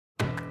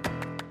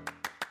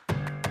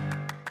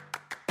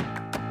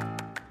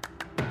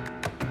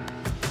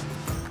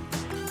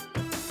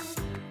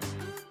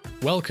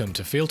Welcome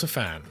to Field to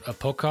Fan, a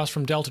podcast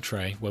from Delta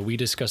Tray where we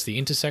discuss the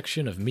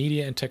intersection of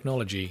media and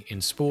technology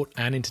in sport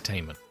and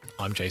entertainment.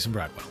 I'm Jason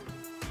Bradwell.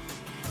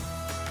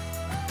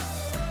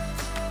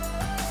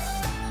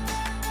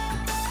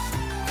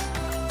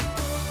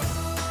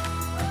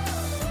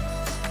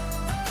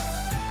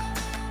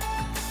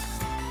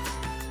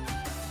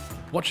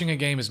 Watching a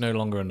game is no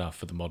longer enough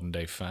for the modern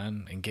day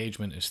fan.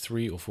 Engagement is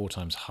 3 or 4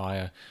 times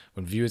higher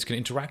when viewers can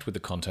interact with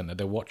the content that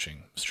they're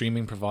watching.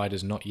 Streaming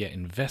providers not yet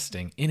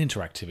investing in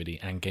interactivity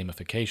and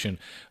gamification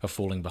are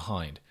falling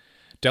behind.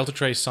 Delta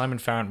Tray's Simon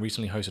Farrant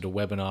recently hosted a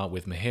webinar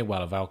with Mihir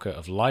Walavalkar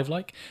of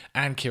LiveLike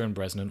and Kieran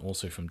Bresnan,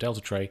 also from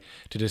Delta Tray,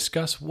 to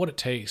discuss what it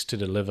takes to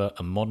deliver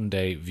a modern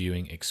day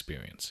viewing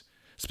experience.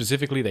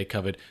 Specifically, they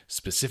covered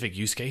specific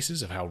use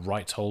cases of how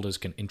rights holders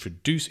can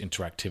introduce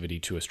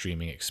interactivity to a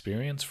streaming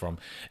experience, from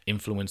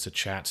influencer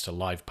chats to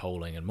live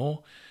polling and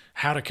more,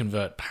 how to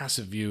convert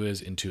passive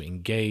viewers into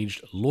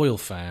engaged, loyal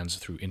fans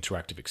through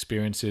interactive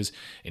experiences,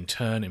 in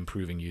turn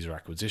improving user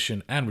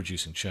acquisition and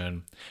reducing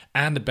churn,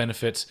 and the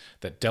benefits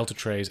that Delta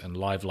Tray's and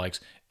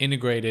LiveLike's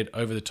integrated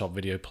over-the-top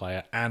video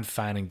player and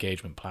fan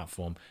engagement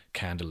platform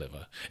can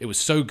deliver. It was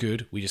so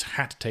good, we just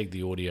had to take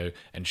the audio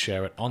and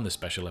share it on this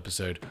special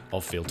episode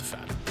of Field to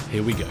Fan.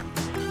 Here we go.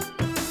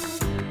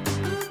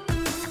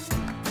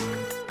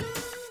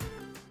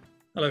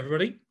 Hello,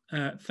 everybody.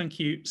 Thank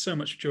you so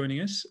much for joining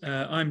us.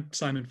 I'm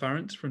Simon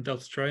Farrant from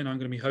Delta Tray, and I'm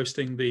going to be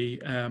hosting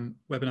the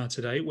webinar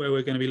today, where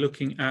we're going to be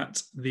looking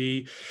at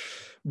the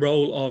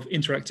role of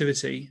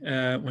interactivity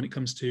when it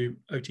comes to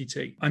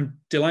OTT. I'm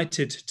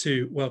delighted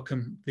to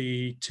welcome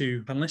the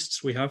two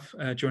panelists we have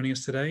joining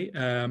us today.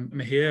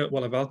 Mihir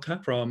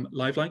Walavalkar from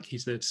LiveLike,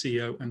 he's the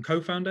CEO and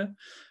co-founder.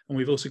 And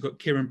we've also got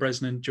Kieran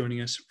Bresnan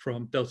joining us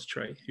from Delta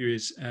Tray, who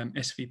is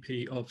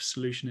SVP of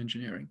Solution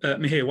Engineering.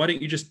 Mihir, why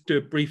don't you just do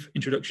a brief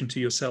introduction to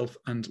yourself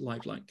and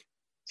LiveLike?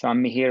 So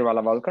I'm Mihir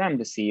Walavalkar. I'm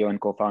the CEO and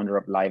co-founder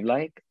of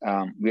LiveLike.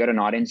 We are an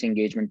audience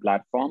engagement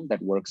platform that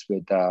works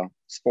with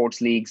sports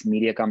leagues,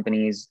 media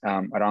companies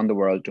around the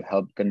world to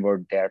help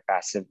convert their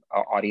passive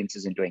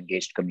audiences into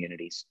engaged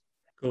communities.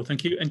 Cool,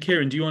 thank you. And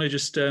Kieran, do you want to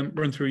just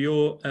run through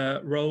your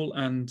role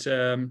and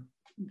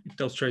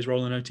Delta Tray's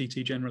role in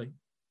OTT generally?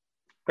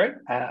 Great.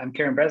 I'm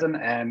Kieran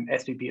Bresnan,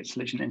 SVP of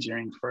Solution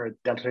Engineering for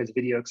Delta Tray's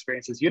Video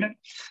Experiences Unit.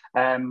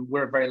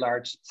 We're a very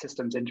large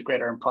systems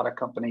integrator and product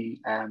company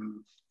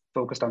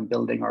focused on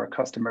building our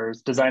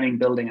customers, designing,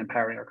 building, and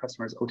powering our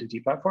customers'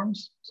 OTT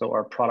platforms. So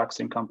our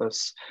products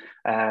encompass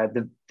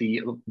the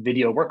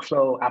video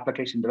workflow,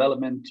 application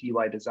development,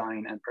 UI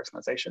design, and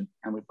personalization.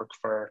 And we work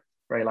for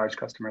very large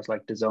customers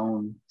like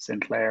DAZN,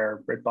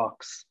 Sinclair,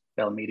 BritBox,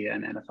 Bell Media,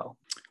 and NFL.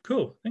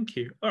 Cool, thank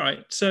you. All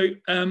right, so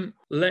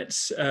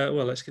let's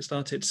get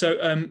started.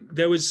 So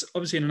there was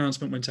obviously an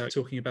announcement went out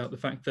talking about the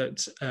fact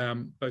that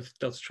both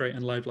Delta Tray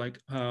and LiveLike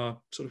are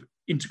sort of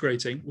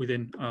integrating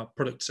within our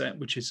product set,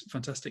 which is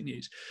fantastic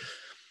news.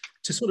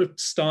 To sort of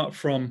start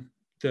from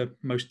the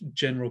most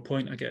general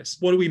point, I guess,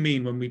 what do we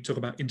mean when we talk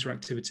about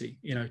interactivity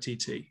in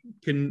OTT?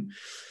 Can,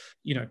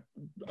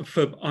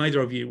 for either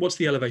of you, what's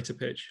the elevator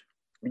pitch?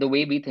 The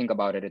way we think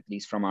about it, at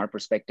least from our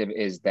perspective,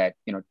 is that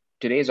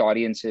today's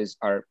audiences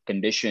are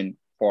conditioned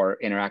for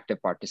interactive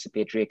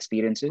participatory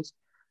experiences.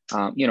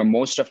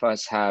 Most of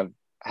us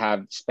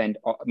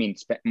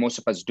most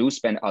of us do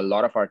spend a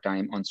lot of our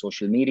time on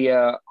social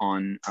media,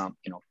 on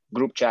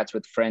group chats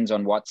with friends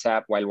on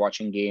WhatsApp while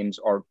watching games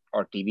or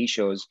TV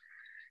shows,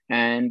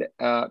 and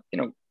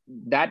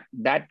that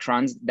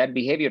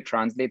behavior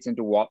translates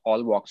into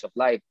all walks of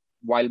life.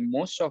 While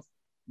most of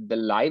the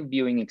live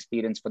viewing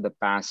experience for the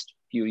past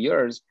few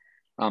years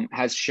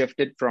has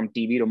shifted from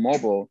TV to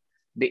mobile,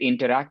 the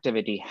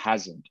interactivity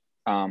hasn't.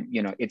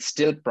 It's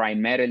still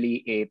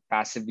primarily a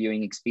passive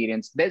viewing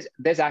experience.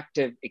 There's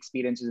active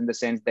experiences in the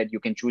sense that you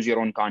can choose your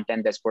own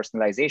content, there's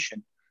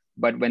personalization,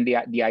 but when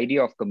the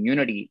idea of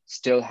community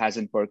still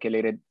hasn't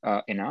percolated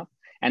enough,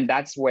 and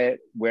that's where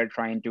we're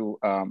trying to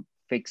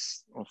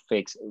fix.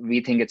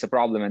 We think it's a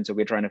problem, and so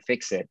we're trying to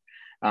fix it.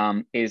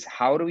 Is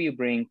how do we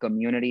bring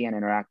community and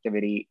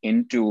interactivity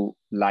into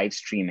live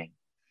streaming,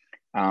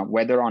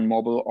 whether on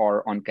mobile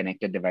or on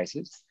connected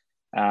devices?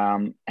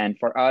 And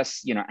for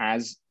us,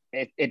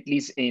 at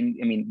least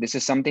this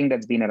is something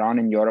that's been around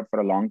in Europe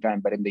for a long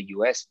time, but in the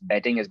US,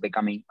 betting is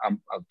becoming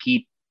a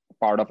key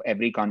part of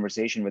every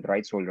conversation with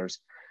rights holders.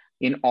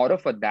 In order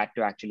for that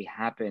to actually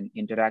happen,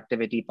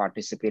 interactivity,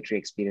 participatory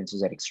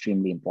experiences are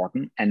extremely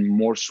important, and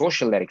more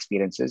social their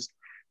experiences,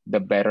 the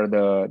better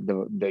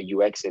the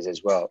UX is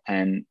as well.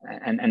 And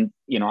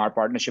our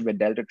partnership with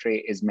Delta Tray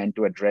is meant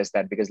to address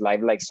that, because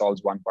LiveLike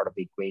solves one part of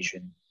the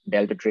equation.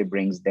 Delta Tray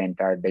brings the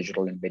entire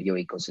digital and video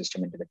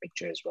ecosystem into the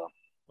picture as well.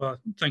 Well,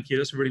 thank you.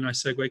 That's a really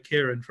nice segue,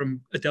 Kieran,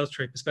 from a Delta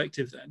Tray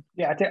perspective then.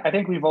 Yeah, I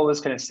think we've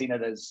always kind of seen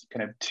it as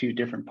kind of two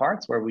different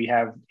parts, where we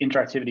have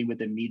interactivity with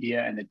the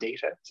media and the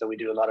data. So we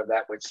do a lot of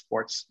that with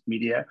sports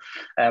media.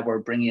 We're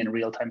bringing in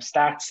real-time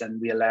stats, and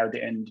we allow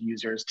the end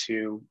users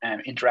to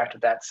interact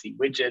with that, see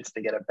widgets,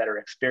 they get a better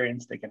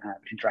experience. They can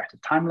have interactive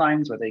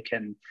timelines where they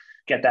can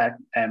get that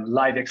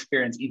live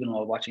experience even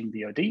while watching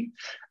VOD.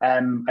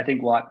 I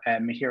think what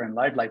Mihir and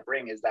Livelight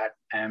bring is that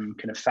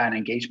kind of fan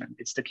engagement.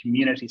 It's the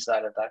community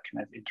side of that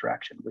kind of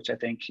interaction, which I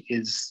think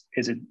is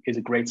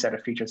a great set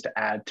of features to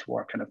add to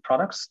our kind of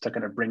products to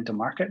kind of bring to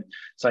market.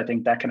 So I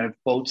think that kind of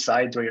both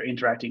sides where you're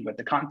interacting with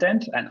the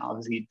content and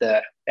obviously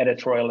the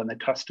editorial and the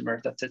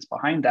customer that sits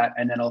behind that,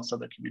 and then also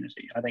the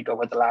community. I think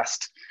over the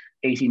last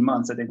 18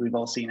 months, I think we've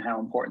all seen how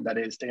important that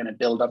is to kind of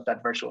build up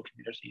that virtual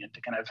community and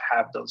to kind of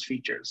have those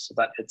features so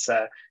that it's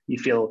you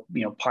feel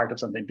part of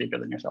something bigger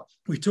than yourself.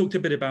 We talked a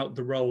bit about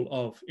the role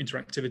of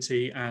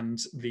interactivity and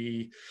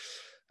the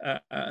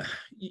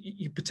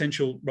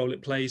potential role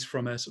it plays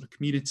from a sort of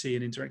community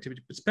and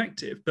interactivity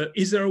perspective, but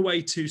is there a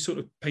way to sort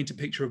of paint a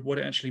picture of what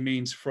it actually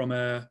means from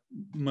a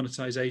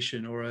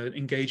monetization or an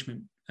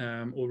engagement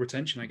or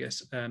retention, I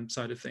guess,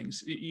 side of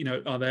things?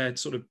 Are there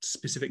sort of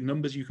specific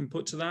numbers you can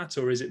put to that,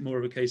 or is it more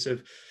of a case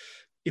of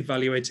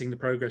evaluating the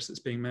progress that's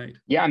being made?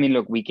 Yeah, I mean,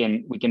 look, we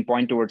can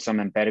point towards some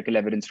empirical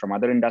evidence from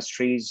other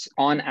industries.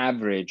 On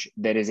average,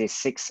 there is a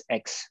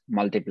 6x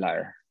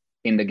multiplier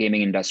in the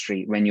gaming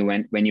industry when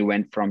you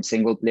went from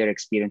single player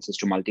experiences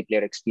to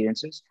multiplayer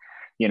experiences.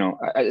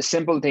 A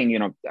simple thing,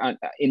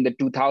 in the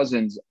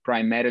 2000s,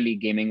 primarily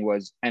gaming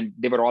was, and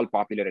they were all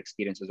popular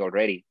experiences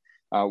already,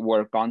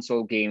 were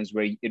console games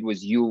where it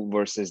was you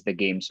versus the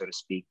game, so to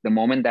speak. The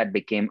moment that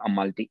became a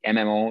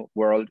multi-MMO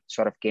world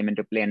sort of came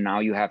into play, and now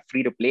you have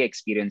free-to-play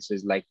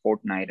experiences like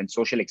Fortnite and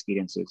social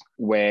experiences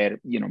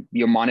where,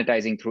 you're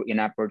monetizing through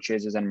in-app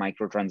purchases and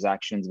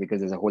microtransactions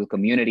because there's a whole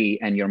community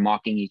and you're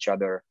mocking each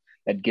other.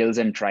 That guilds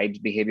and tribes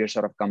behavior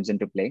sort of comes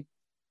into play.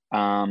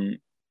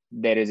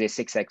 There is a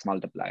 6x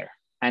multiplier.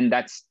 And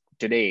that's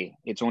today.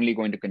 It's only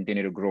going to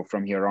continue to grow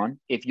from here on.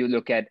 If you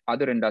look at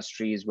other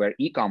industries where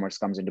e-commerce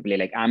comes into play,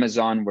 like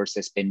Amazon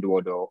versus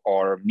Pinduoduo,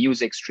 or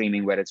music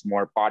streaming, where it's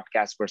more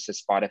podcast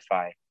versus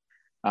Spotify,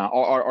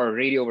 or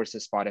radio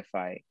versus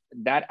Spotify,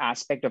 that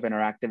aspect of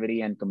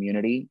interactivity and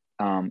community,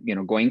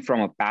 going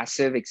from a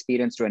passive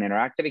experience to an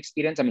interactive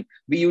experience. I mean,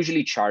 we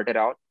usually chart it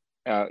out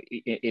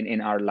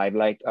in our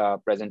Livelight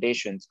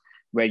presentations,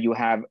 where you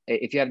have,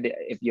 if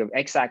you have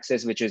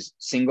x-axis, which is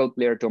single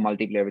player to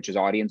multiplayer, which is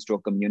audience to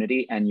a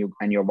community, and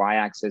your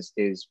y-axis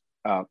is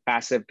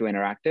passive to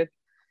interactive,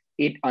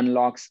 it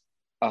unlocks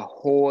a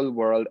whole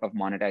world of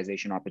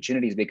monetization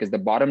opportunities, because the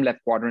bottom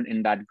left quadrant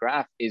in that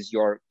graph is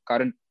your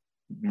current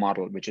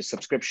model, which is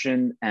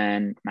subscription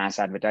and mass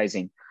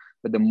advertising.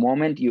 But the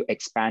moment you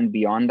expand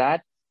beyond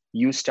that,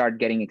 you start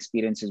getting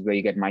experiences where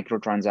you get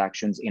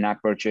microtransactions,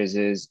 in-app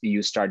purchases,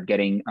 you start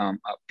getting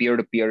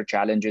peer-to-peer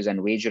challenges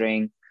and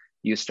wagering,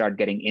 you start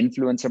getting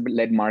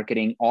influencer-led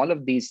marketing. All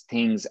of these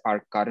things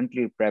are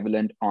currently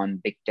prevalent on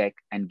big tech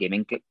and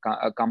gaming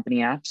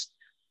company apps.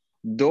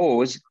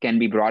 Those can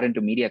be brought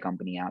into media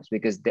company apps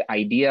because the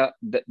idea,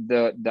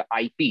 the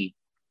IP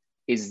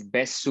is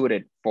best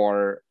suited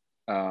for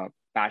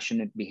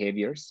passionate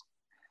behaviors,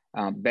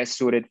 best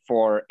suited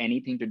for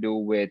anything to do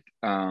with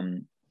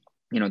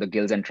the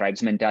guilds and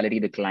tribes mentality,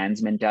 the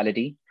clans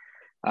mentality.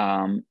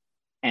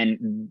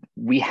 And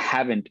we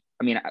haven't,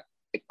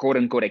 quote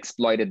unquote,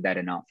 exploited that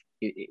enough,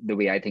 the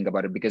way I think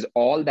about it, because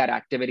all that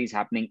activity is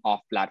happening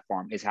off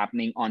platform, is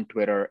happening on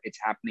Twitter, it's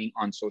happening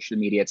on social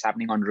media, it's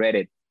happening on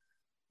Reddit.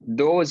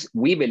 Those,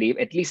 we believe,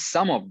 at least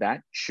some of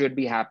that should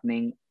be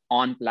happening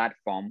on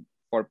platform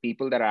for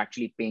people that are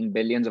actually paying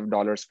billions of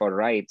dollars for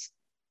rights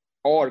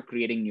or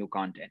creating new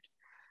content.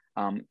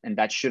 And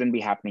that shouldn't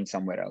be happening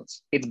somewhere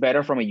else. It's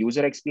better from a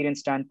user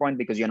experience standpoint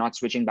because you're not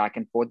switching back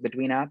and forth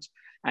between apps.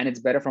 And it's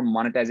better from a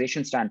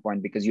monetization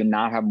standpoint because you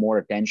now have more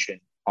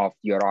attention of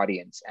your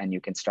audience and you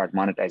can start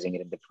monetizing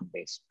it in different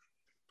ways.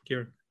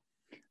 Kieran.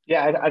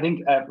 Yeah, I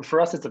think for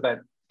us, it's about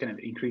kind of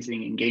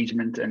increasing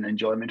engagement and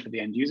enjoyment for the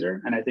end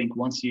user. And I think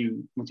once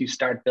you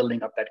start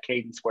building up that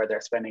cadence where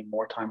they're spending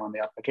more time on the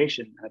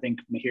application, I think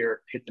Mihir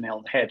hit the nail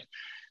on the head.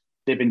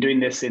 They've been doing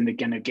this in the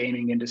kind of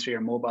gaming industry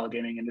or mobile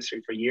gaming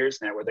industry for years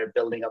now, where they're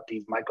building up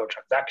these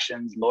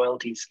microtransactions,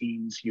 loyalty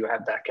schemes. You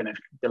have that kind of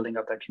building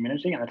up that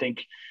community. And I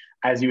think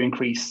as you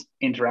increase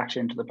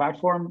interaction to the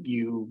platform,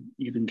 you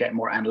can get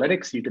more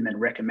analytics. You can then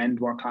recommend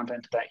more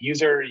content to that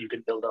user. You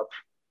can build up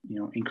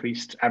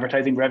increased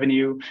advertising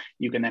revenue.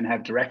 You can then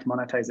have direct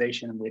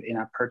monetization with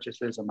in-app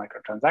purchases and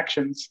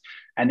microtransactions.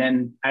 And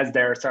then as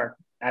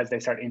they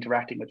start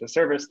interacting with the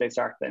service, they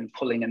start then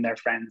pulling in their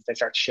friends. They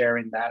start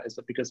sharing that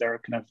because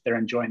they're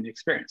enjoying the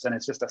experience. And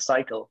it's just a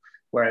cycle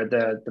where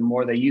the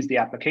more they use the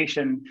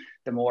application,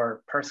 the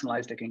more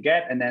personalized it can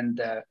get. And then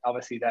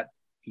obviously that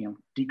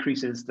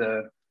decreases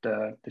the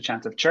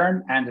chance of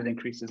churn, and it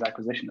increases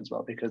acquisition as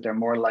well, because they're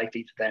more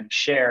likely to then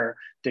share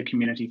the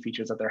community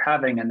features that they're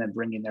having and then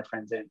bringing their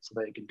friends in so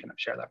they can kind of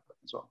share that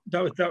as well.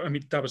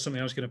 That was something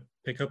I was going to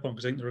pick up on,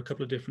 because I think there are a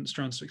couple of different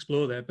strands to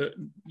explore there. But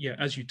yeah,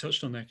 as you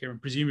touched on there, Kieran,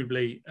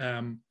 presumably,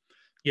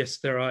 yes,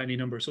 there are any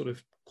number of sort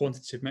of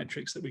quantitative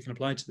metrics that we can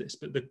apply to this,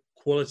 but the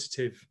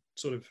qualitative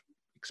sort of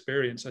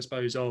experience, I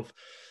suppose,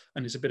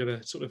 and it's a bit of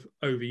a sort of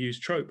overused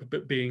trope,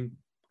 but being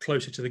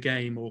closer to the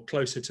game or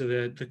closer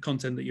to the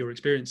content that you're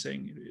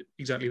experiencing,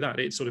 exactly that.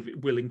 It sort of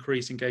will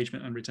increase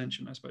engagement and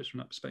retention, I suppose, from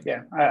that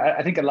perspective. Yeah,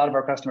 I think a lot of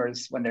our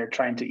customers, when they're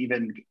trying to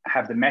even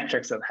have the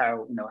metrics of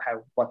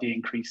what the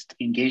increased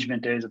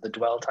engagement is, or the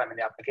dwell time in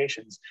the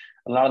applications,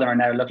 a lot of them are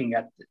now looking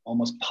at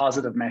almost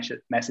positive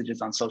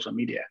messages on social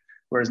media.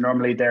 Whereas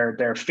normally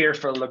they're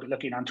fearful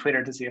looking on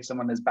Twitter to see if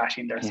someone is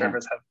bashing their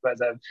service,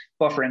 has a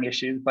buffering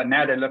issue. But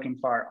now they're looking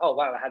for, oh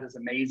wow, I had this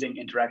amazing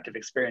interactive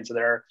experience.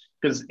 So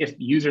because if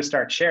users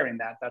start sharing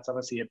that, that's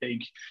obviously a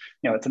big,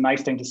 it's a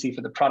nice thing to see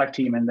for the product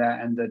team and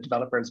the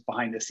developers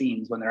behind the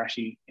scenes when they're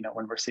actually,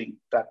 when we're seeing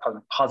that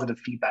positive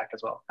feedback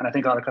as well. And I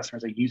think a lot of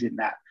customers are using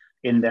that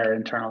in their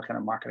internal kind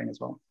of marketing as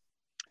well.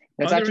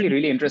 That's actually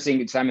really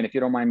interesting, Simon, if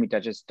you don't mind me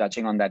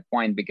touching on that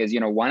point, because,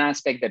 one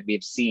aspect that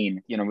we've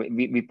seen,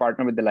 we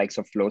partner with the likes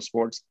of Flow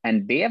Sports,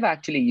 and they have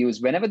actually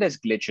used, whenever there's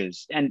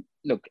glitches, and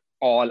look,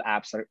 all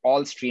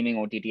streaming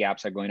OTT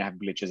apps are going to have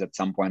glitches at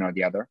some point or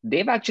the other.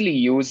 They've actually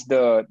used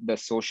the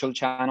social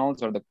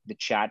channels or the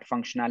chat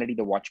functionality,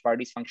 the watch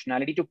parties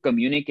functionality to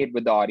communicate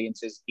with the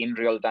audiences in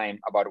real time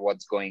about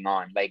what's going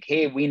on. Like,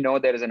 hey, we know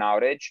there is an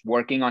outage,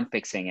 working on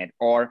fixing it.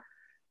 Or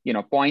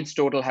points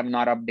total have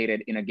not updated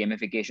in a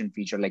gamification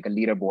feature like a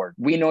leaderboard.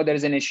 We know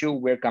there's an issue,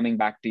 we're coming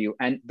back to you.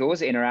 And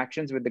those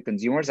interactions with the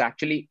consumers,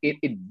 actually,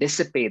 it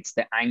dissipates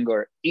the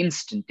anger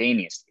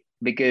instantaneously,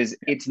 because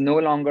it's no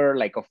longer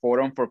like a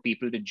forum for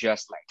people to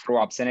just like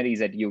throw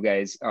obscenities at you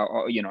guys,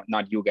 or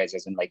not you guys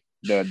as in like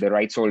the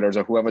rights holders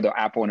or whoever the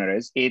app owner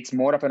is. It's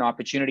more of an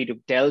opportunity to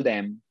tell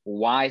them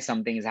why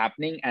something is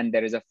happening and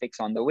there is a fix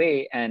on the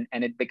way. And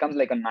it becomes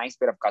like a nice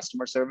bit of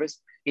customer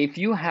service. If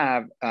you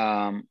have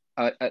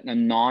a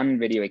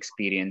non-video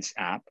experience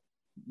app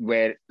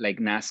where like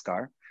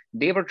NASCAR,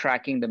 they were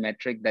tracking the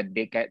metric that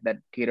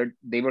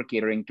they were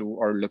catering to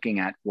or looking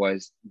at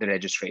was the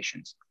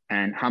registrations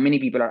and how many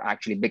people are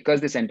actually,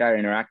 because this entire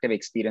interactive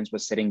experience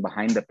was sitting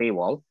behind the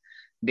paywall,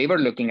 they were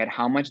looking at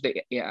how much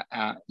the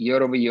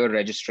year-over-year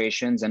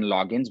registrations and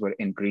logins were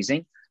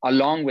increasing,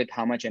 along with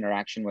how much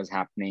interaction was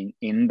happening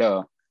in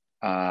the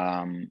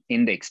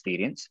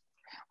experience.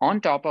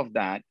 On top of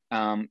that,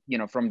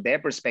 from their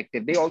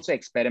perspective, they also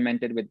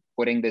experimented with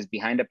putting this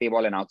behind a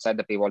paywall and outside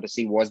the paywall to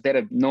see, was there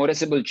a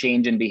noticeable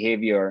change in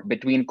behavior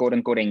between quote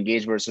unquote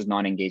engaged versus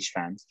non-engaged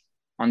fans?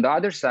 On the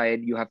other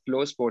side, you have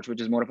Flow Sports, which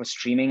is more of a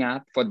streaming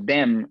app. For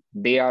them,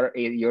 they are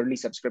a yearly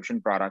subscription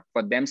product.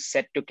 For them,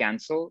 set to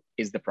cancel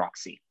is the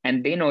proxy.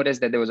 And they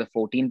noticed that there was a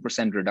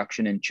 14%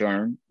 reduction in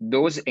churn.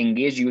 Those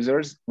engaged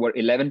users were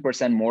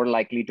 11% more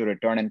likely to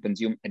return and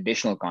consume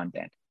additional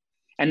content.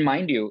 And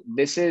mind you,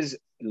 this is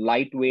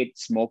lightweight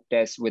smoke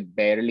test with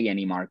barely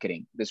any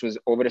marketing. This was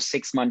over a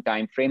 6-month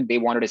time frame. They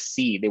wanted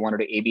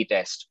to A/B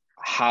test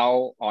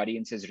how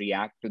audiences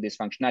react to this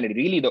functionality.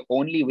 Really, the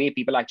only way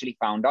people actually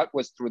found out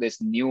was through this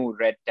new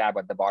red tab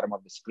at the bottom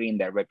of the screen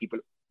there, where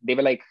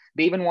they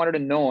even wanted to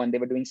know, and they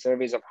were doing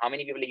surveys of how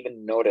many people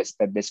even noticed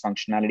that this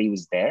functionality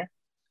was there.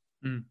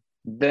 Mm.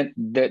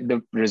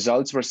 The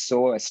results were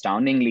so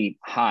astoundingly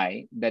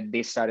high that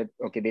they said,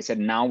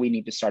 now we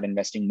need to start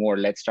investing more.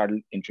 Let's start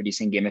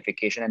introducing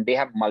gamification. And they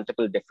have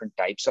multiple different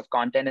types of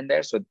content in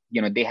there. So,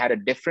 they had a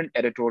different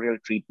editorial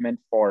treatment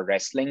for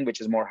wrestling,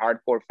 which is more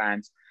hardcore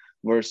fans,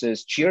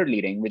 versus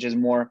cheerleading, which is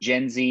more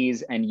Gen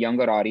Zs and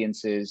younger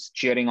audiences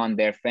cheering on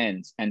their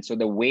fans. And so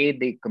the way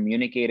they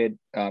communicated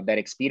that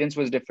experience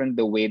was different,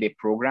 the way they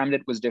programmed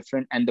it was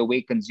different, and the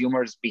way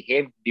consumers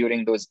behaved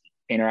during those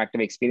interactive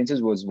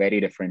experiences was very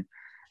different.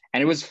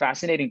 And it was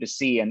fascinating to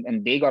see,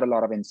 and they got a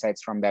lot of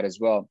insights from that as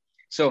well.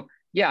 So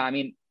yeah, I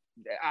mean,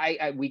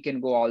 we can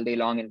go all day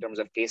long in terms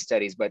of case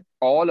studies, but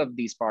all of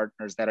these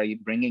partners that are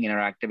bringing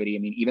interactivity, I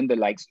mean, even the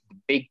likes of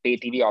big pay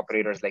TV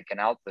operators like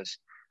Canal+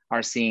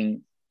 are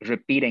seeing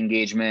repeat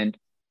engagement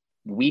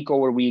week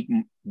over week,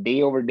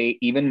 day over day,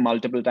 even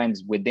multiple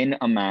times within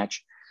a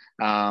match.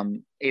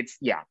 There's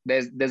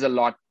a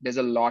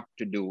lot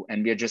to do,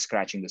 and we are just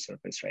scratching the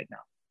surface right now.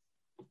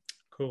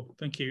 Cool,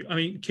 thank you. I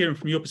mean, Kieran,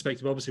 from your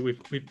perspective, obviously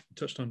we've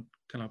touched on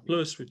Canal+,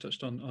 we've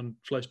touched on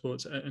Flow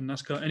Sports and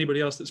NASCAR.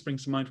 Anybody else that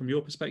springs to mind from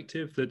your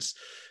perspective that's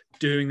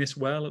doing this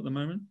well at the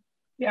moment?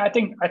 Yeah, I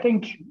think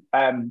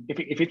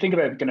if you think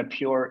about kind of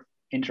pure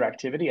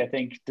interactivity, I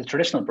think the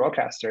traditional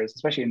broadcasters,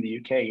 especially in the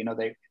UK,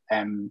 they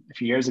a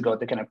few years ago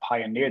they kind of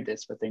pioneered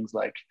this with things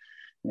like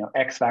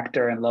X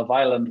Factor and Love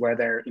Island, where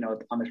they're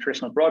on the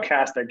traditional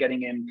broadcast they're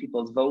getting in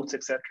people's votes,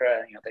 etc.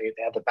 They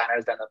have the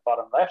banners down the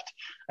bottom left.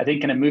 I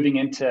think kind of moving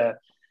into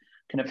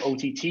kind of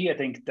OTT, I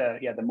think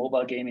the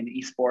mobile gaming,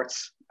 the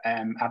esports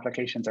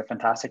applications are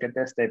fantastic at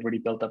this. They've really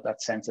built up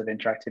that sense of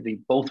interactivity,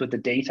 both with the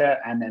data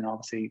and then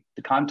obviously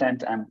the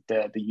content and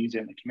the user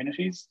and the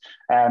communities.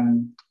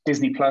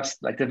 Disney Plus,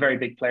 like the very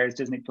big players,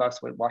 Disney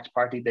Plus with Watch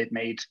Party, they've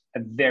made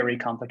a very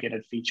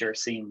complicated feature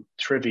seem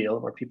trivial,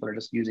 where people are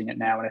just using it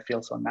now and it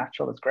feels so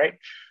natural. It's great.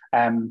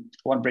 I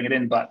want to bring it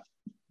in, but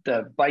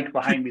the bike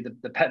behind me,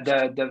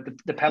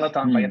 the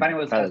Peloton bike. If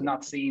anyone has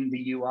not seen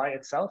the UI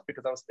itself,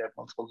 because obviously they have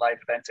multiple live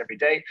events every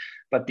day,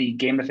 but the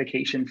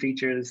gamification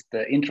features,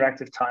 the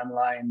interactive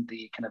timeline,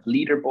 the kind of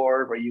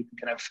leaderboard where you can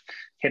kind of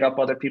hit up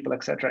other people,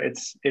 etc.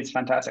 It's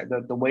fantastic.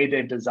 The way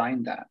they've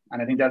designed that,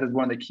 and I think that is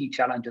one of the key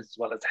challenges as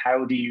well, is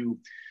how do you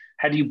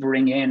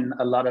bring in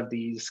a lot of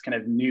these kind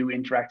of new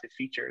interactive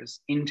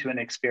features into an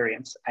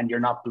experience, and you're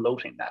not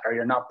bloating that, or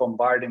you're not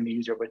bombarding the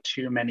user with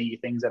too many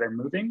things that are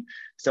moving.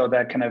 So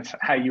that kind of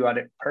how you ought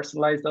to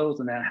personalize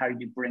those, and then how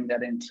you bring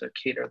that in to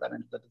cater that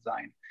into the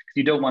design. Because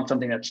you don't want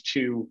something that's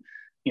too,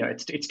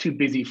 it's too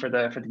busy for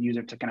the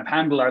user to kind of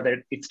handle, or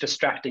that it's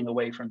distracting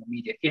away from the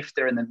media if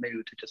they're in the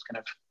mood to just kind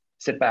of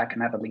sit back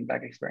and have a lean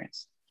back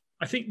experience.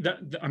 I think that,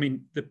 I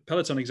mean, the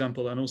Peloton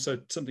example, and also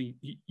something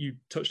you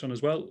touched on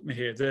as well,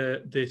 Mihir,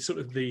 the sort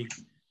of the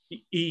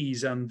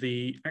ease and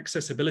the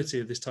accessibility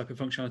of this type of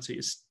functionality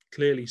is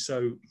clearly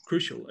so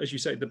crucial. As you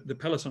say, the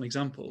Peloton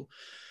example,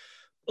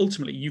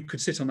 ultimately you could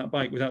sit on that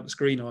bike without the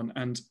screen on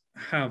and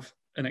have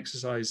an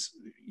exercise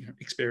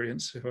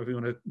experience, however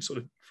you want to sort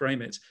of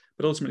frame it.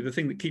 But ultimately, the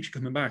thing that keeps you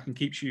coming back and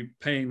keeps you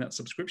paying that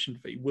subscription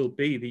fee will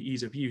be the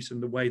ease of use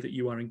and the way that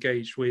you are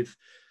engaged with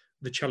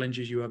the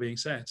challenges you are being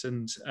set.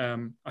 And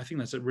I think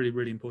that's a really,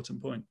 really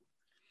important point.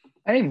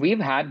 I think we've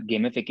had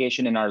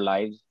gamification in our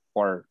lives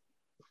for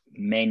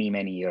many,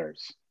 many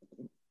years,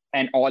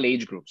 and all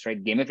age groups,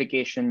 right?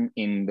 Gamification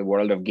in the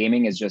world of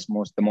gaming is just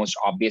the most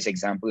obvious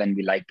example, and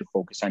we like to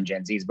focus on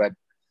Gen Zs, but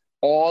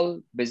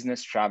all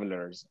business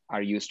travelers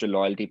are used to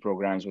loyalty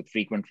programs with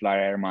frequent flyer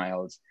air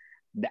miles,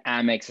 the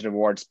Amex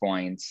rewards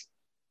points.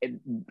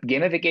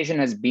 Gamification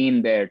has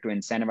been there to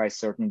incentivize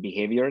certain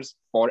behaviors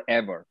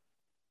forever.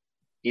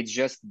 It's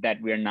just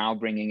that we're now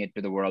bringing it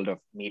to the world of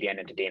media and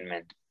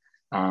entertainment,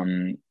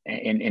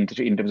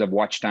 in terms of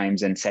watch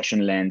times and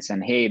session lengths.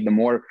 And hey, the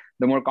more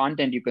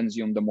content you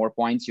consume, the more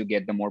points you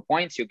get. The more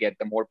points you get,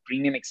 the more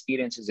premium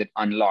experiences it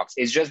unlocks.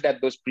 It's just that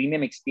those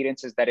premium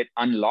experiences that it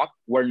unlocked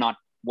were not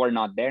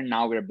there.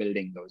 Now we're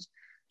building those.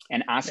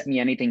 And ask me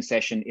anything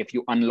session if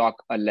you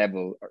unlock a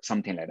level or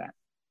something like that.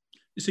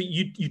 So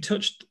you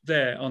touched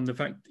there on the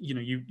fact,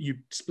 you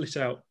split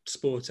out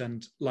sport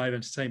and live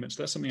entertainment.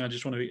 So that's something I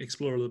just want to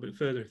explore a little bit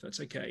further, if that's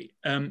okay.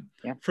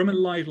 From a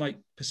live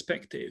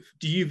perspective,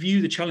 do you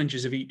view the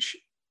challenges of each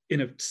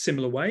in a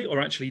similar way, or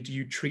actually do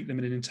you treat them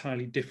in an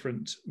entirely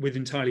different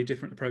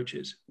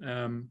approaches?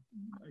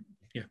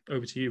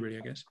 Over to you, really,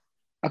 I guess.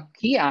 A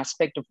key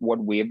aspect of what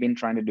we have been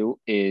trying to do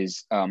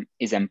is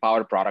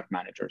empower product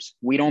managers.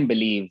 We don't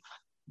believe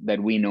that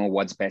we know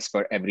what's best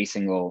for every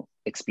single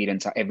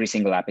experience, every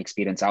single app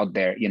experience out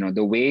there.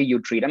 The way you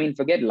treat,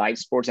 forget live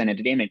sports and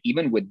entertainment,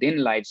 even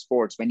within live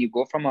sports, when you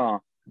go from a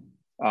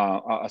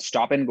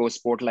stop and go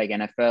sport like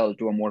NFL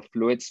to a more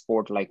fluid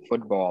sport like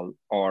football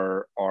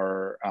or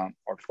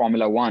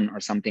Formula One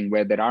or something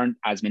where there aren't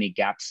as many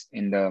gaps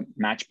in the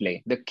match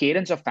play, the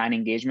cadence of fan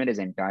engagement is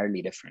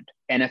entirely different.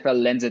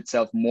 NFL lends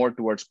itself more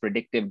towards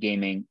predictive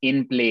gaming,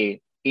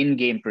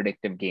 in-game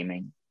predictive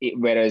gaming,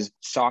 whereas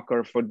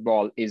soccer,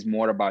 football is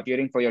more about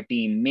cheering for your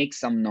team, make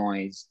some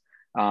noise.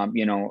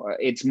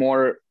 It's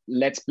more,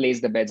 let's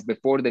place the bets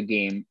before the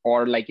game,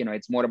 or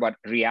it's more about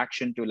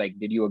reaction to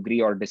did you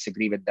agree or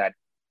disagree with that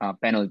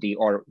penalty,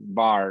 or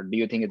VAR, do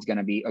you think it's going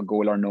to be a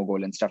goal or no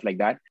goal, and stuff like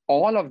that.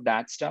 All of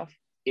that stuff,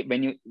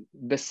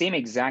 the same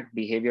exact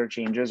behavior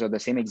changes or the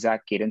same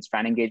exact cadence,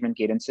 fan engagement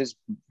cadences,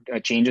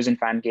 changes in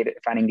fan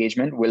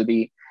engagement will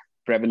be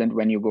prevalent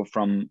when you go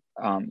from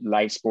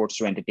live sports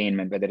to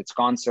entertainment, whether it's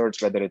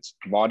concerts, whether it's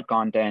VOD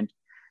content.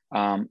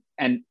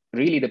 And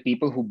really the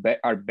people who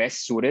are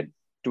best suited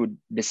to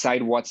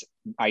decide what's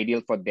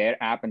ideal for their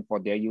app and for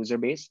their user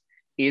base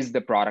is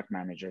the product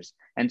managers.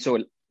 And so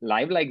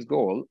LiveLike's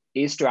goal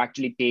is to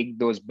actually take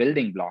those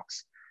building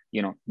blocks.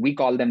 We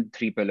call them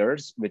 3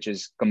 pillars, which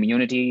is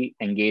community,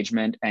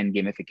 engagement, and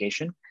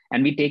gamification.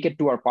 And we take it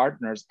to our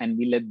partners and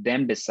we let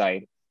them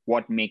decide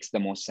what makes the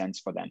most sense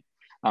for them.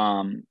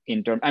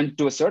 And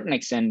to a certain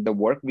extent, the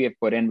work we have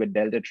put in with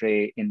Delta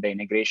Tray in the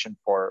integration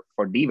for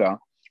Diva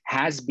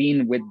has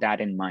been with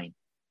that in mind.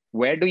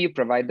 Where do you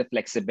provide the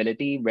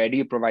flexibility? Where do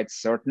you provide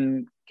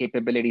certain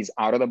capabilities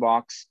out of the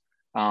box?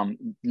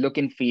 Look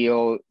and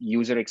feel,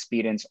 user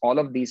experience, all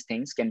of these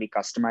things can be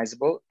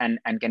customizable and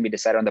can be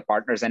decided on the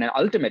partners. And then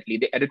ultimately,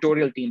 the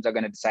editorial teams are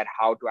going to decide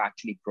how to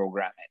actually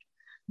program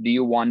it. Do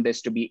you want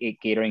this to be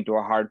catering to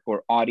a hardcore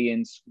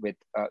audience with,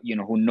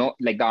 who know,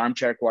 like the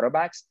armchair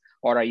quarterbacks,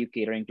 or are you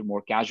catering to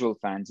more casual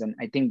fans? And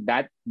I think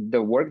that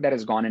the work that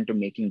has gone into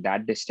making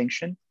that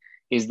distinction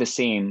is the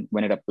same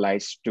when it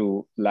applies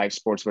to live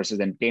sports versus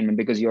entertainment,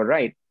 because you're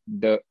right,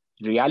 the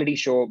reality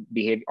show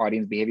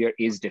audience behavior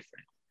is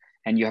different,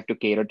 and you have to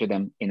cater to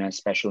them in a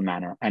special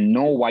manner. And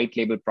no white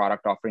label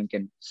product offering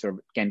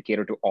can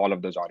cater to all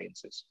of those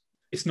audiences.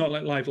 It's not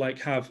like LiveLike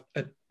have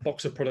a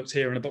box of products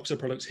here and a box of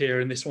products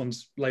here, and this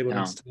one's labeled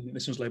entertainment,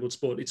 this one's labeled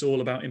sport. It's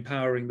all about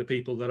empowering the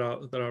people that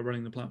are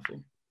running the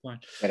platform. Fine.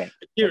 Correct.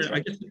 Kieran, I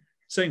guess the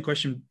same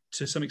question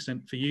to some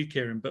extent for you,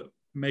 Kieran, but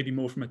maybe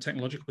more from a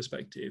technological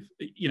perspective,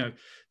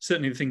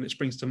 certainly the thing that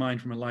springs to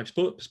mind from a live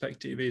sport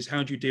perspective is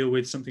how do you deal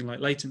with something like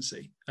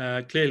latency?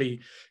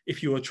 Clearly,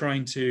 if you are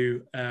trying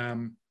to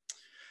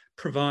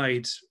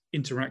provide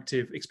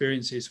interactive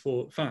experiences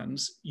for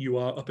fans, you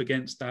are up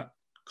against that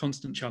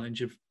constant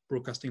challenge of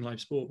broadcasting live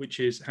sport, which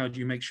is how do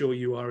you make sure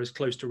you are as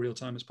close to real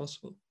time as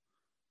possible?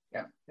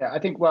 Yeah. I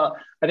think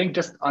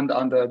just on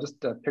the just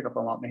to pick up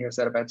on what Mihir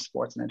said about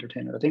sports and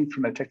entertainment, I think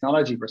from a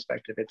technology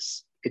perspective,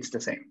 it's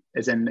the same.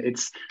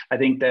 I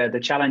think the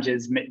challenge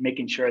is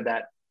making sure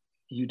that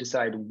you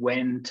decide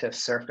when to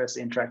surface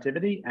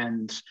interactivity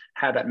and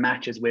how that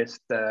matches with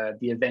the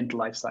event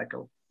life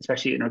cycle,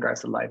 especially in regards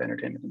to live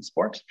entertainment and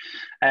sport.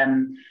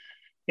 In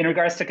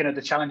regards to kind of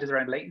the challenges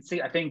around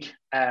latency, I think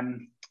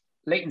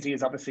latency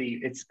is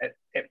obviously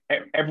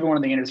everyone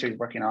in the industry is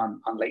working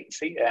on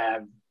latency.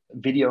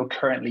 Video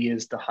currently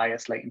is the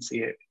highest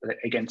latency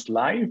against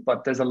live,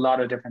 but there's a lot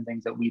of different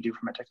things that we do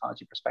from a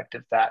technology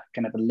perspective that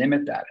kind of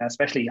limit that, and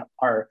especially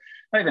not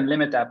even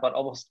limit that, but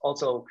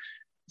also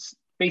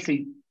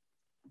basically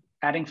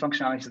adding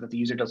functionality so that the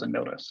user doesn't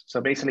notice.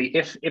 So basically,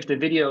 if the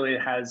video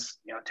it has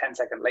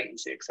 10-second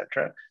latency,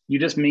 etc., you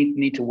just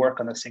need to work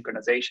on the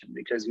synchronization,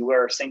 because you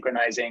are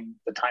synchronizing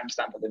the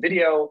timestamp of the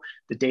video,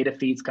 the data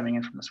feeds coming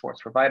in from the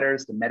sports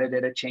providers, the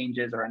metadata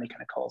changes, or any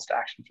kind of calls to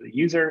action for the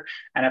user,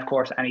 and of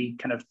course any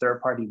kind of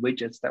third-party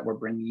widgets that we're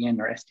bringing in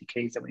or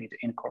SDKs that we need to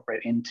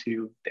incorporate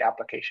into the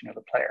application of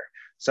the player.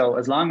 So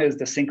as long as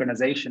the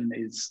synchronization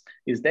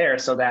is there,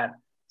 so that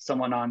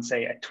someone on,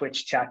 say, a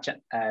Twitch chat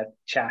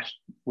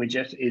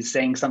widget is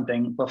saying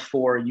something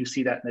before you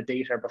see that in the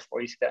data,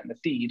 before you see that in the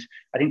feed,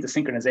 I think the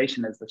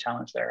synchronization is the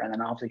challenge there. And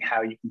then obviously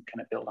how you can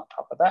kind of build on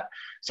top of that.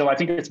 So I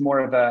think it's more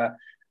of a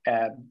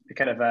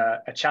kind of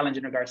a challenge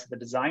in regards to the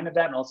design of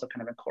that, and also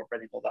kind of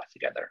incorporating all that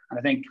together. And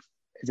I think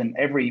as in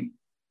every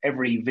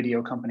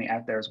video company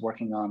out there is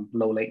working on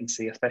low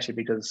latency, especially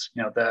because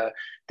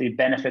the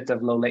benefits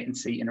of low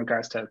latency in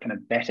regards to kind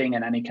of betting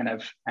and any kind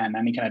of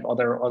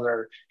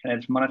other kind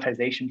of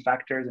monetization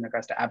factors in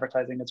regards to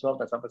advertising as well.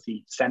 That's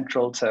obviously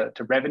central to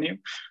revenue.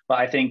 But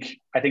I think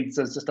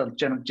there's just a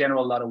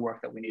general lot of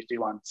work that we need to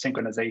do on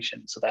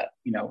synchronization so that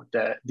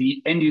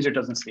the end user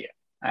doesn't see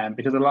it,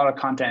 because a lot of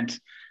content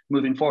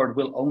moving forward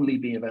will only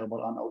be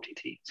available on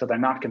OTT, so they're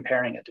not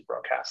comparing it to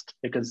broadcast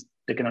because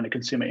they can only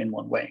consume it in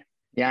one way.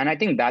 Yeah, and I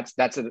think that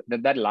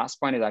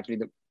last point is actually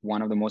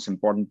one of the most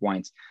important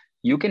points.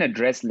 You can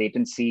address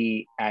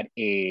latency at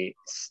a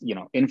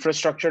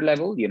infrastructure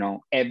level.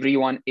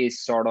 Everyone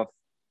is sort of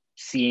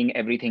seeing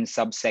everything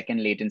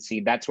sub-second latency.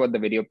 That's what the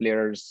video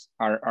players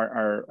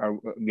are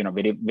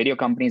video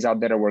companies out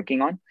there are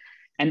working on.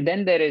 And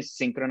then there is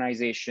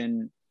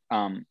synchronization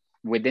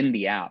within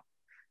the app,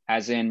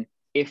 as in,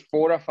 if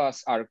four of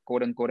us are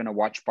quote unquote in a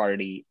watch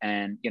party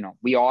and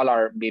we all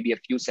are maybe a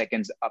few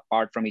seconds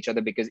apart from each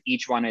other because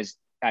each one is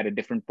at a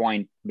different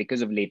point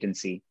because of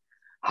latency,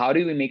 how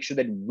do we make sure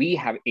that we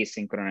have a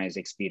synchronized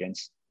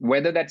experience?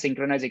 Whether that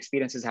synchronized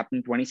experience is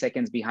happening 20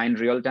 seconds behind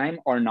real time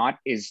or not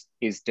is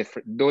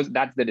different.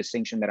 That's the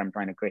distinction that I'm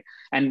trying to create.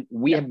 And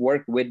we have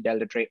worked with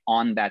Delta Tray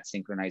on that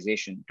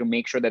synchronization to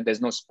make sure that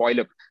there's no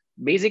spoiler.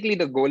 Basically,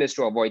 the goal is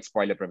to avoid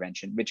spoiler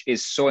prevention, which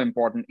is so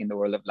important in the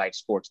world of live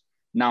sports.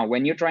 Now,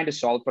 when you're trying to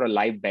solve for a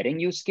live betting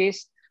use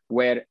case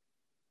where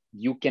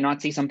you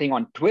cannot see something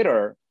on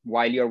Twitter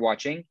while you're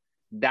watching,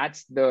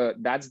 that's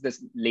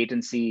this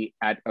latency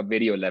at a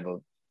video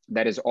level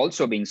that is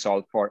also being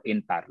solved for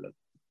in parallel.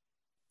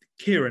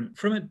 Kieran,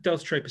 from a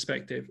Delta Tray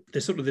perspective,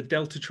 there's sort of the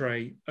Delta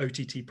Tray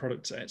OTT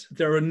product set.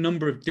 There are a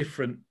number of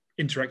different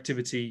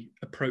interactivity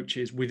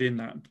approaches within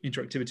that.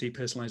 Interactivity,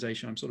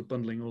 personalization, I'm sort of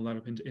bundling all that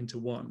up into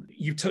one.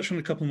 You've touched on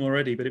a couple more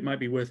already, but it might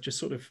be worth just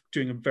sort of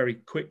doing a very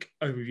quick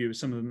overview of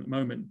some of them at the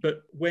moment.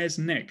 But where's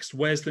next?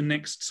 Where's the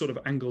next sort of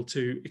angle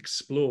to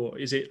explore?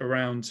 Is it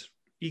around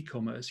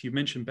e-commerce? You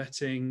mentioned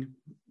betting.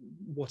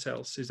 What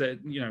else? Is there,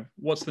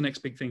 what's the next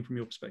big thing from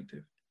your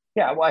perspective?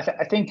 Yeah, well,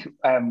 I think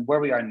where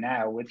we are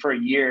now, for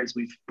years,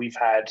 we've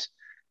had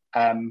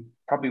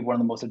probably one of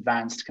the most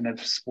advanced kind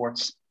of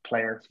sports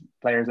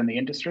players in the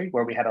industry,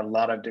 where we had a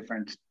lot of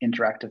different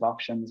interactive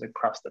options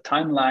across the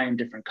timeline,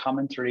 different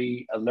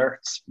commentary,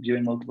 alerts,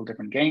 viewing multiple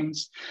different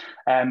games,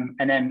 and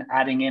then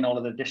adding in all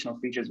of the additional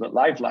features with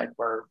Live Light,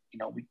 where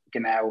we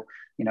can now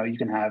you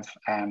can have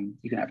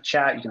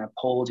chat, you can have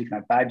polls, you can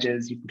have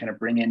badges, you can kind of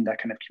bring in that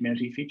kind of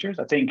community features.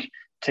 I think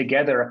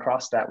together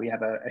across that we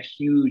have a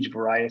huge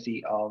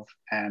variety of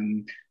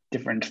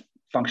different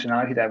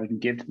functionality that we can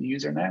give to the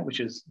user now, which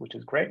is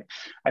great.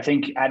 I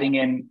think adding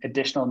in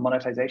additional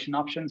monetization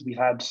options, we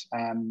had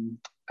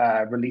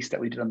a release that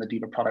we did on the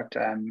Diva product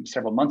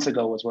several months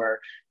ago, was where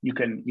you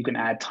can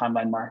add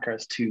timeline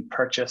markers to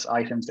purchase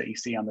items that you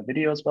see on the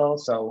video as well.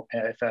 So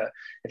if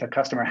a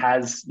customer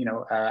has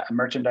a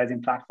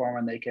merchandising platform,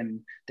 and they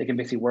can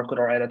basically work with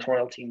our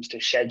editorial teams to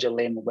schedule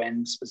in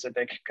when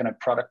specific kind of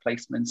product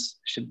placements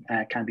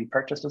can be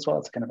purchased as well.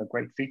 It's kind of a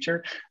great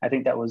feature. I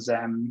think there was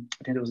an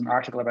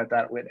article about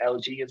that with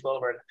LG as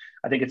well, where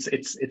I think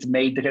it's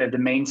made the kind of the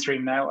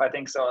mainstream now. I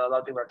think so. A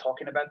lot of people are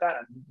talking about that,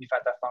 and we've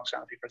had that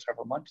functionality for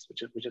several months,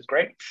 which is which is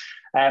great.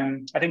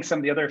 I think some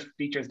of the other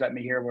features that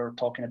Mihir were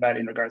talking about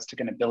in regards to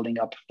kind of building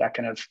up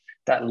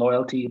that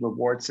loyalty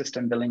reward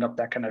system, building up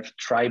that kind of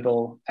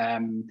tribal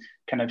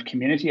kind of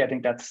community, I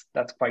think that's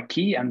quite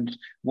key. And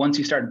once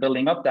you start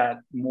building up that,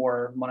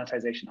 more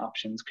monetization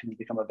options can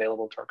become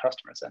available to our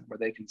customers, and where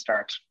they can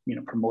start,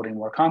 promoting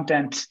more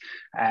content,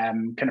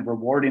 kind of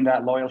rewarding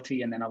that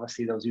loyalty, and then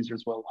obviously those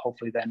users will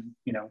hopefully then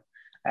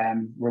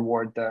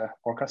reward the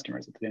core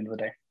customers at the end of the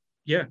day.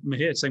 Yeah,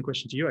 Mihir, same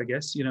question to you, I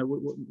guess.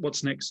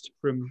 What's next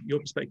from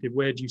your perspective?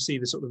 Where do you see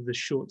the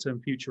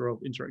short-term future of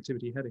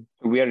interactivity heading?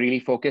 We are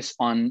really focused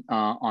on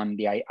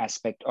the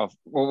aspect of,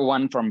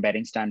 one, from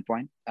betting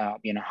standpoint.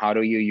 How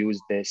do you use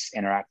this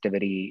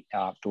interactivity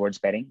towards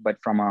betting? But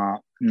from a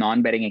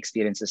non-betting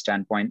experiences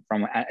standpoint,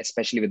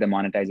 especially with the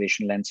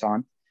monetization lens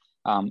on,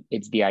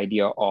 it's the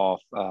idea of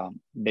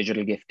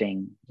digital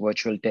gifting,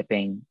 virtual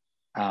tipping.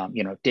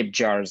 Tip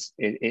jars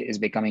is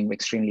becoming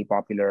extremely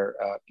popular.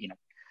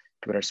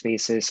 Twitter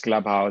Spaces,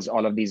 Clubhouse,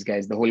 all of these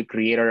guys, the whole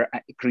creator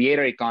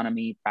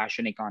economy,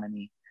 passion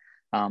economy,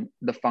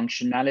 the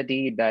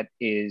functionality that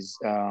is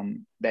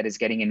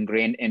getting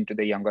ingrained into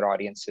the younger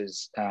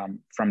audiences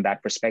from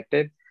that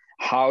perspective.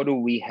 How do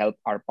we help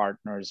our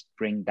partners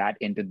bring that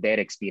into their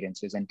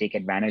experiences and take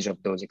advantage of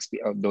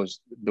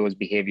those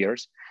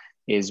behaviors?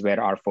 Is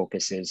where our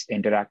focus is.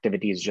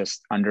 Interactivity is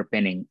just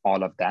underpinning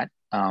all of that.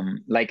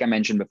 Like I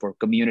mentioned before,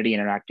 community,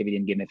 interactivity,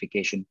 and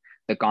gamification.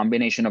 The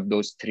combination of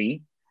those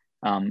three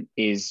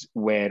is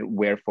where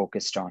we're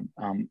focused on.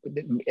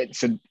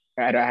 So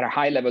at a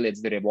high level, it's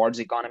the rewards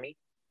economy,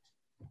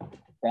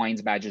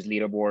 points, badges,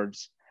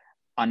 leaderboards,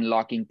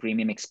 unlocking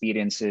premium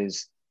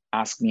experiences,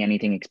 ask me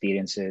anything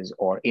experiences,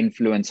 or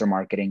influencer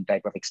marketing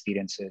type of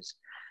experiences.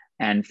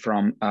 And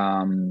from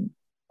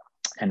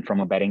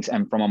a betting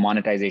and from a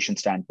monetization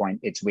standpoint,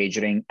 it's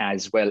wagering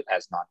as well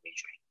as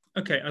non-wagering.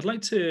 Okay, I'd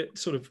like to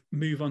sort of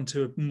move on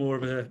to more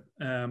of a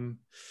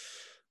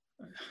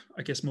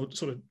I guess more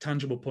sort of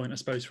tangible point, I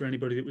suppose, for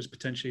anybody that was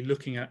potentially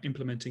looking at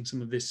implementing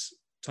some of this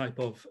type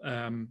of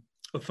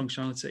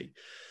functionality.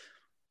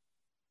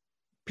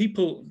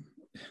 People,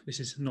 this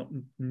is not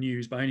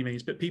news by any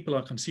means, but people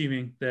are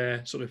consuming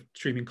their sort of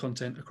streaming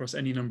content across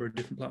any number of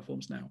different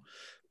platforms now.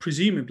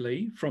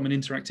 Presumably, from an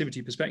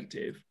interactivity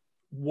perspective,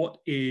 what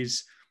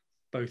is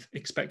both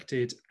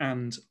expected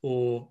and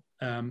or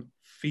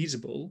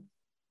feasible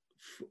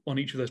on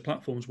each of those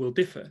platforms will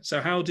differ.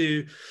 So how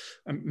do,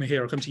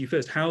 Mihir, I'll come to you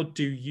first. How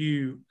do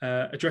you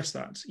address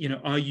that?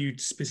 Are you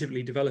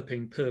specifically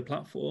developing per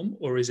platform,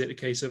 or is it a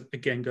case of,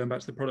 again, going back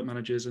to the product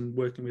managers and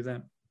working with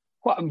them?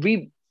 Well,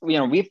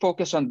 we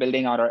focus on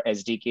building out our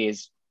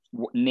SDKs,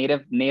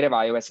 native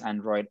iOS,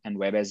 Android, and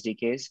web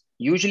SDKs.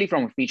 Usually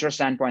from a feature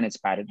standpoint,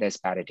 there's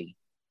parity.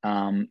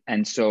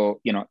 And so,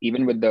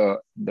 even with the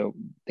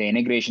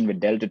integration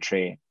with Delta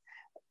Tray,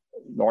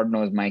 Lord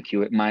knows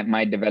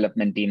my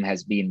development team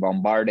has been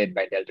bombarded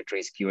by Delta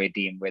Tray's QA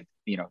team with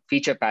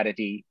feature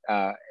parity.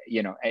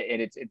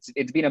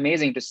 It's been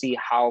amazing to see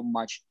how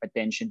much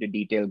attention to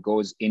detail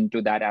goes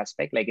into that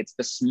aspect. Like, it's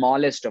the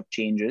smallest of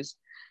changes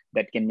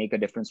that can make a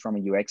difference from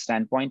a UX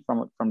standpoint,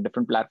 from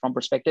different platform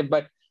perspective.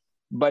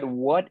 But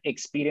what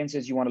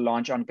experiences you want to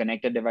launch on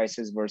connected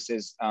devices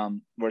versus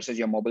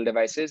your mobile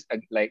devices,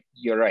 like,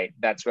 you're right,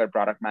 that's where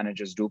product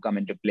managers do come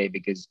into play,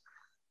 because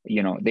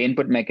the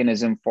input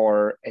mechanism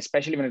for,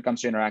 especially when it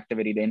comes to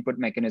interactivity, the input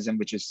mechanism,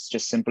 which is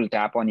just simple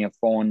tap on your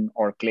phone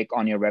or click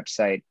on your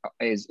website,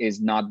 is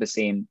not the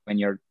same when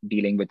you're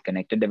dealing with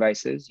connected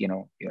devices.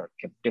 You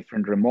have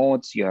different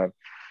remotes, you have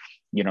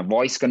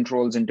voice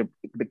controls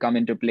come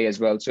into play as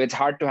well. So it's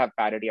hard to have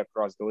parity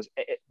across those,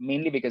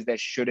 mainly because there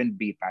shouldn't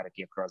be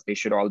parity across. They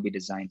should all be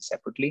designed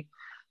separately.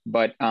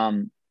 But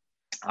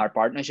our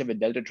partnership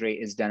with Delta Tray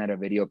is done at a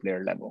video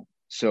player level.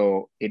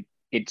 So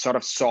it sort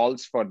of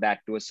solves for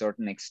that to a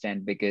certain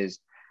extent, because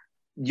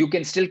you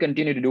can still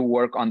continue to do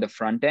work on the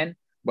front end,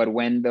 but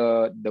when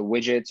the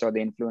widgets or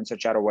the influencer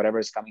chat or whatever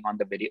is coming on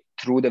the video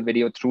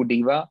through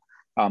Diva,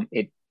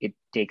 it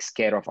takes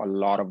care of a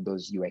lot of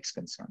those UX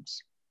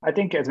concerns. I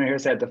think, as Mihir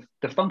said,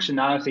 the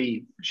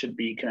functionality should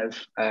be kind of,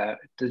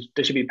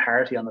 there should be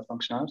parity on the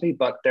functionality,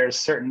 but there's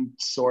certain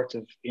sorts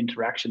of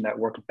interaction that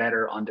work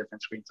better on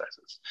different screen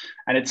sizes.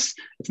 And it's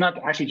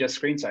not actually just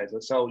screen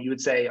sizes. So you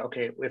would say,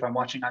 okay, if I'm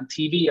watching on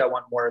TV, I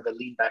want more of a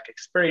lean back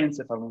experience.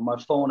 If I'm on my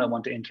phone, I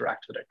want to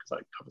interact with it,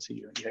 because obviously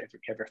you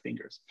have your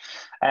fingers.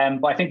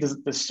 But I think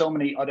there's so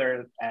many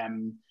other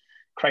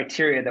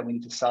criteria that we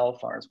need to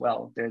solve for as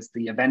well. There's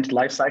the event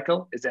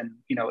lifecycle,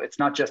 it's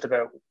not just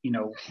about,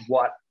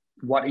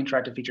 what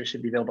interactive features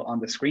should be available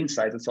on the screen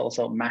size. It's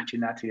also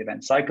matching that to the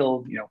event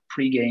cycle,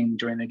 pre-game,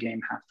 during the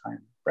game, halftime,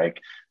 break,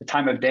 the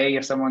time of day.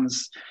 If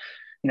someone's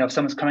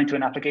coming to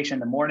an application in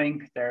the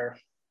morning, their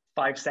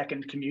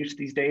 5-second commute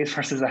these days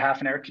versus a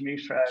half an hour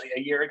commute a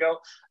year ago.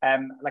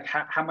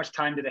 How much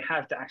time do they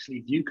have to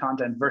actually view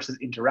content versus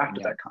interact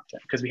with that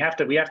content? Because we have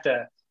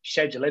to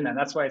schedule in. And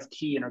that's why it's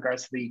key in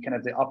regards to the kind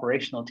of the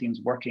operational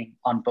teams working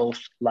on both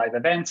live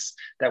events,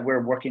 that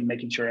we're working,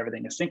 making sure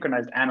everything is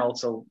synchronized, and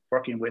also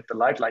working with the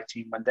Live Light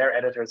team when their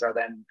editors are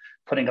then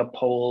putting up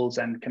polls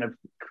and kind of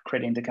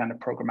creating the kind of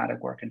programmatic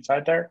work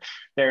inside there.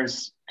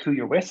 There's who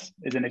you're with,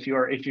 is in if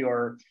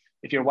you're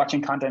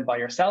watching content by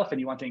yourself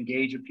and you want to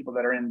engage with people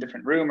that are in a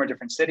different room or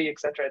different city,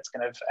 etc., it's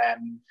kind of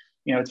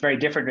it's very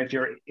different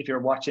if you're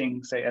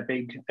watching, say, a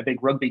big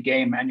rugby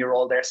game and you're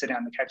all there sitting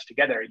on the couch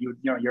together.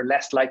 You're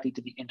less likely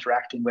to be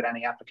interacting with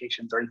any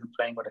applications or even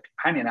playing with a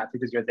companion app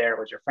because you're there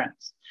with your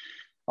friends.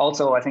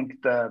 Also, I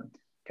think the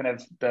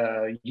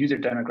user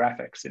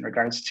demographics in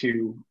regards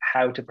to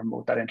how to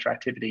promote that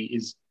interactivity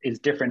is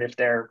different if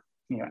they're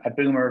a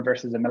boomer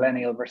versus a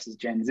millennial versus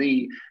Gen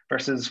Z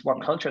versus what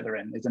culture they're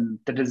in. Isn't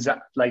the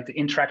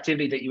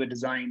interactivity that you would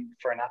design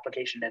for an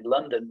application in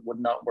London would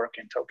not work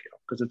in Tokyo,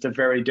 because it's a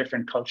very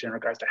different culture in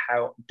regards to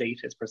how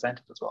data is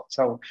presented as well.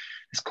 So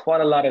there's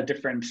quite a lot of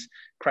different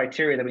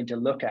criteria that we need to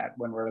look at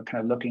when we're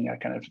kind of looking at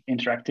kind of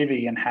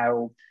interactivity and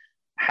how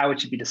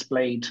it should be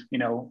displayed,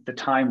 the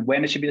time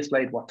when it should be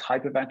displayed, what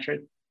type of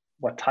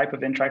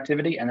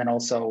interactivity, and then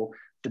also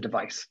the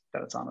device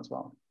that it's on as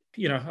well.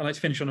 I'd like to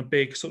finish on a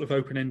big sort of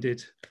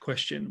open-ended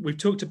question. We've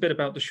talked a bit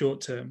about the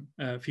short-term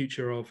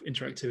future of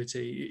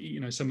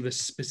interactivity, some of the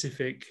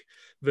specific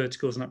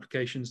verticals and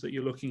applications that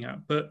you're looking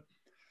at. But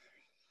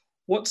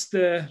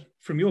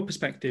from your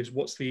perspectives,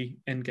 what's the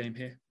end game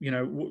here?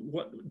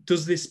 What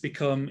does this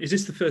become? Is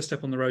this the first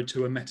step on the road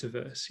to a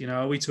metaverse?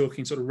 Are we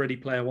talking sort of Ready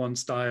Player One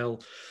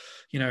style,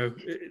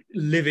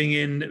 living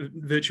in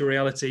virtual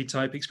reality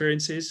type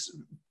experiences?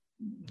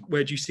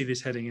 Where do you see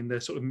this heading in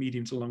the sort of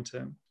medium to long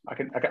term? I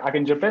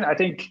can jump in. I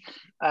think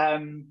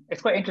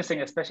it's quite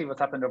interesting, especially what's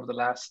happened over the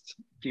last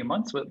few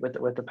months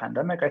with the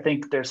pandemic. I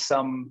think there's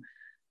some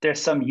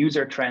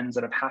user trends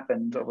that have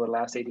happened over the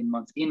last 18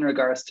 months in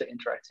regards to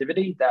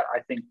interactivity that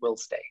I think will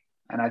stay.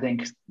 And I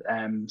think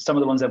some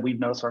of the ones that we've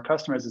noticed for our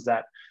customers is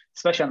that,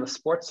 especially on the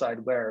sports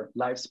side, where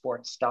live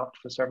sports stopped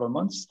for several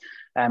months,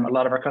 a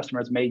lot of our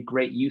customers made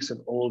great use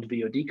of old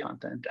VOD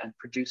content and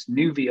produced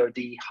new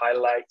VOD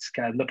highlights,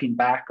 kind of looking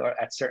back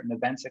at certain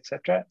events,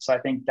 etc. So I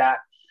think that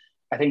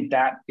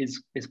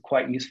is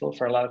quite useful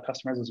for a lot of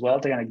customers as well,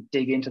 to kind of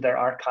dig into their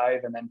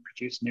archive and then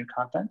produce new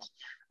content.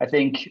 I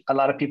think a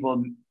lot of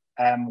people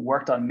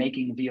worked on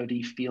making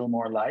VOD feel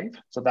more live.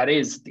 So that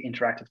is the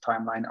interactive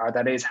timeline, or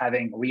that is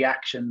having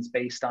reactions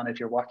based on if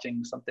you're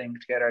watching something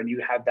together and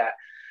you have that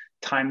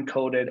time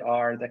coded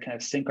or the kind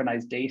of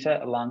synchronized data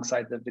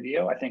alongside the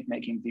video. I think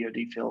making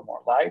VOD feel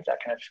more live, that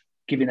kind of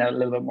giving that a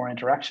little bit more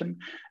interaction.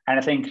 And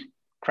I think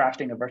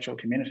crafting a virtual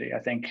community. I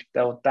think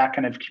that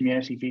kind of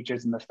community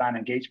features and the fan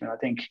engagement, I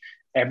think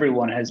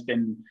everyone has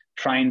been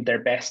trying their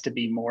best to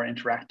be more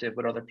interactive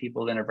with other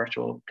people in a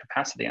virtual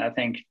capacity. And I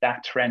think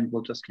that trend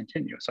will just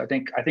continue. So I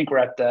think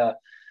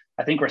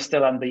we're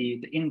still on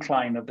the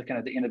incline of the kind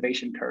of the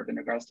innovation curve in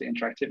regards to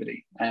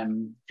interactivity.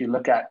 If you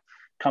look at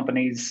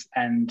companies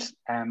and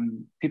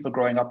people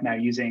growing up now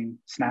using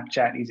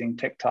Snapchat, using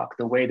TikTok,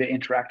 the way they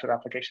interact with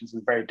applications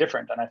is very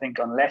different. And I think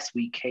unless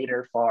we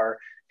cater for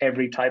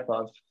every type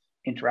of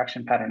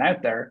interaction pattern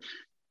out there,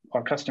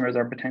 our customers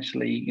are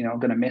potentially,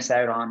 going to miss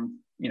out on,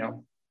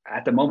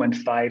 at the moment,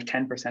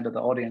 5-10% of the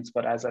audience,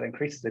 but as that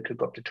increases, it could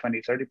go up to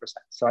 20-30%.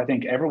 So I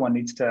think everyone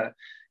needs to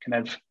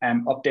kind of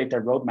update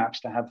their roadmaps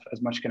to have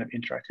as much kind of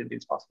interactivity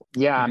as possible.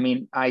 Yeah, I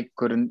mean,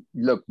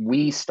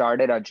 we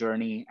started our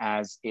journey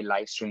as a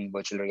live streaming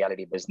virtual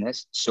reality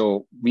business.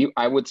 So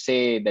I would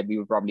say that we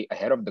were probably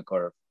ahead of the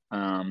curve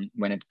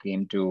when it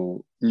came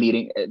to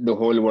the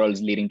whole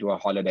world's leading to a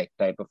holodeck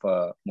type of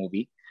a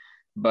movie.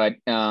 But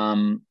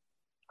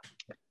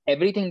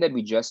everything that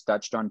we just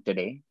touched on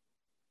today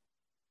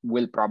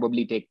will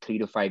probably take 3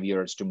 to 5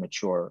 years to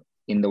mature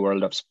in the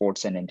world of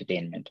sports and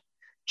entertainment,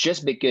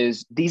 just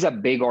because these are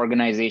big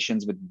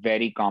organizations with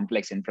very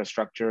complex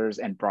infrastructures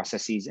and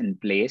processes in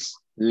place,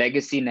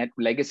 legacy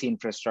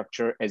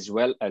infrastructure, as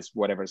well as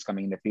whatever's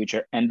coming in the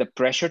future. And the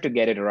pressure to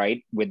get it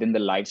right within the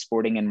live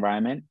sporting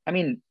environment. I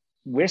mean,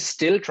 we're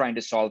still trying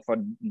to solve for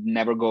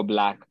never go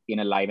black in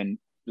a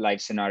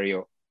live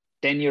scenario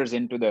 10 years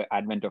into the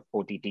advent of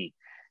OTT.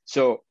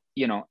 So,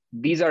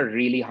 these are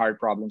really hard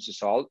problems to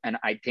solve. And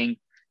I think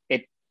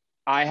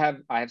I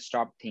have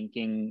stopped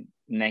thinking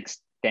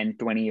next 10,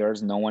 20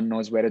 years, no one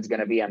knows where it's going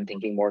to be. I'm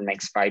thinking more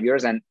next 5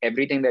 years, and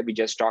everything that we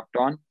just talked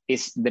on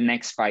is the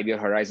next 5-year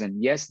horizon.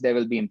 Yes, there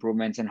will be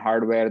improvements in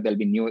hardware. There'll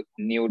be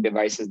new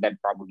devices that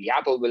probably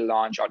Apple will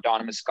launch.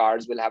 Autonomous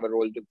cars will have a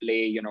role to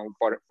play,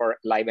 for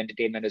live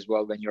entertainment as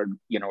well. When you're,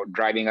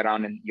 driving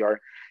around and you're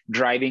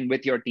driving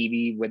with your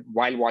TV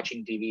while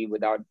watching TV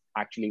without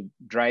actually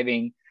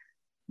driving.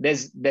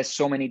 There's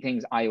so many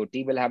things.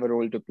 IoT will have a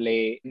role to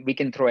play. We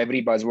can throw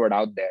every buzzword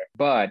out there,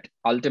 but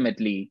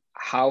ultimately,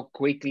 how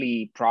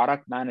quickly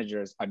product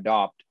managers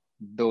adopt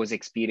those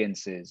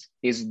experiences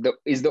is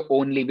the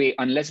only way,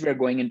 unless we're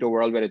going into a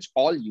world where it's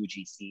all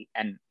UGC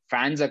and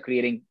fans are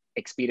creating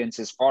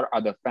experiences for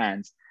other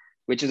fans,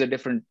 which is a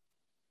different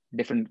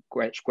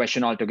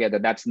question altogether.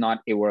 That's not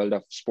a world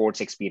of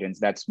sports experience.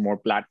 That's more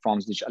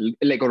platforms, which are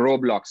like a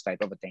Roblox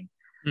type of a thing.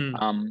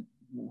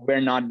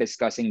 We're not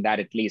discussing that,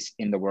 at least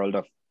in the world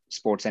of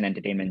sports and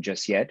entertainment,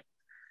 just yet.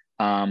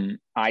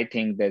 I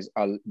think there's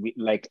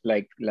like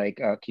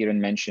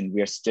Kieran mentioned,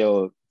 we are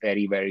still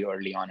very, very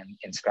early on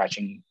in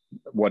scratching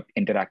what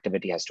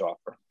interactivity has to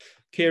offer.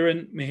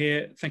 Kieran,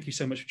 Mihir, thank you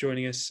so much for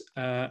joining us,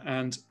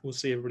 and we'll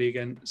see everybody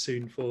again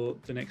soon for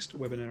the next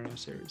webinar in our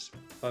series.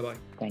 Bye-bye.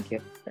 Thank you.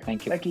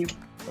 Thank you.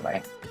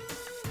 Bye-bye.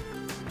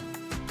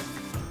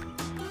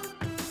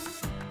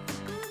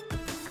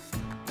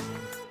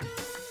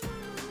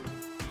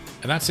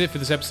 And that's it for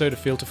this episode of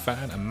Filter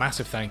Fan. A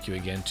massive thank you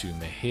again to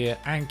Mihir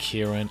and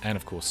Kieran, and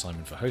of course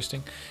Simon for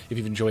hosting. If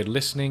you've enjoyed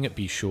listening,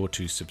 be sure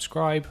to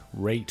subscribe,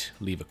 rate,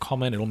 leave a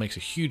comment. It all makes a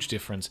huge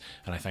difference,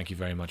 and I thank you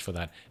very much for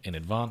that in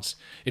advance.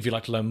 If you'd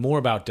like to learn more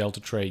about Delta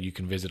Tray, you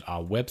can visit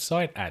our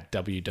website at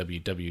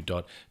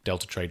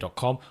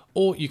www.deltatray.com,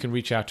 or you can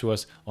reach out to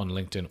us on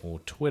LinkedIn or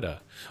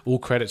Twitter. All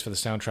credits for the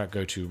soundtrack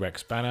go to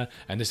Rex Banner,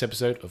 and this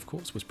episode, of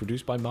course, was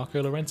produced by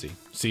Marco Lorenzi.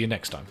 See you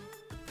next time.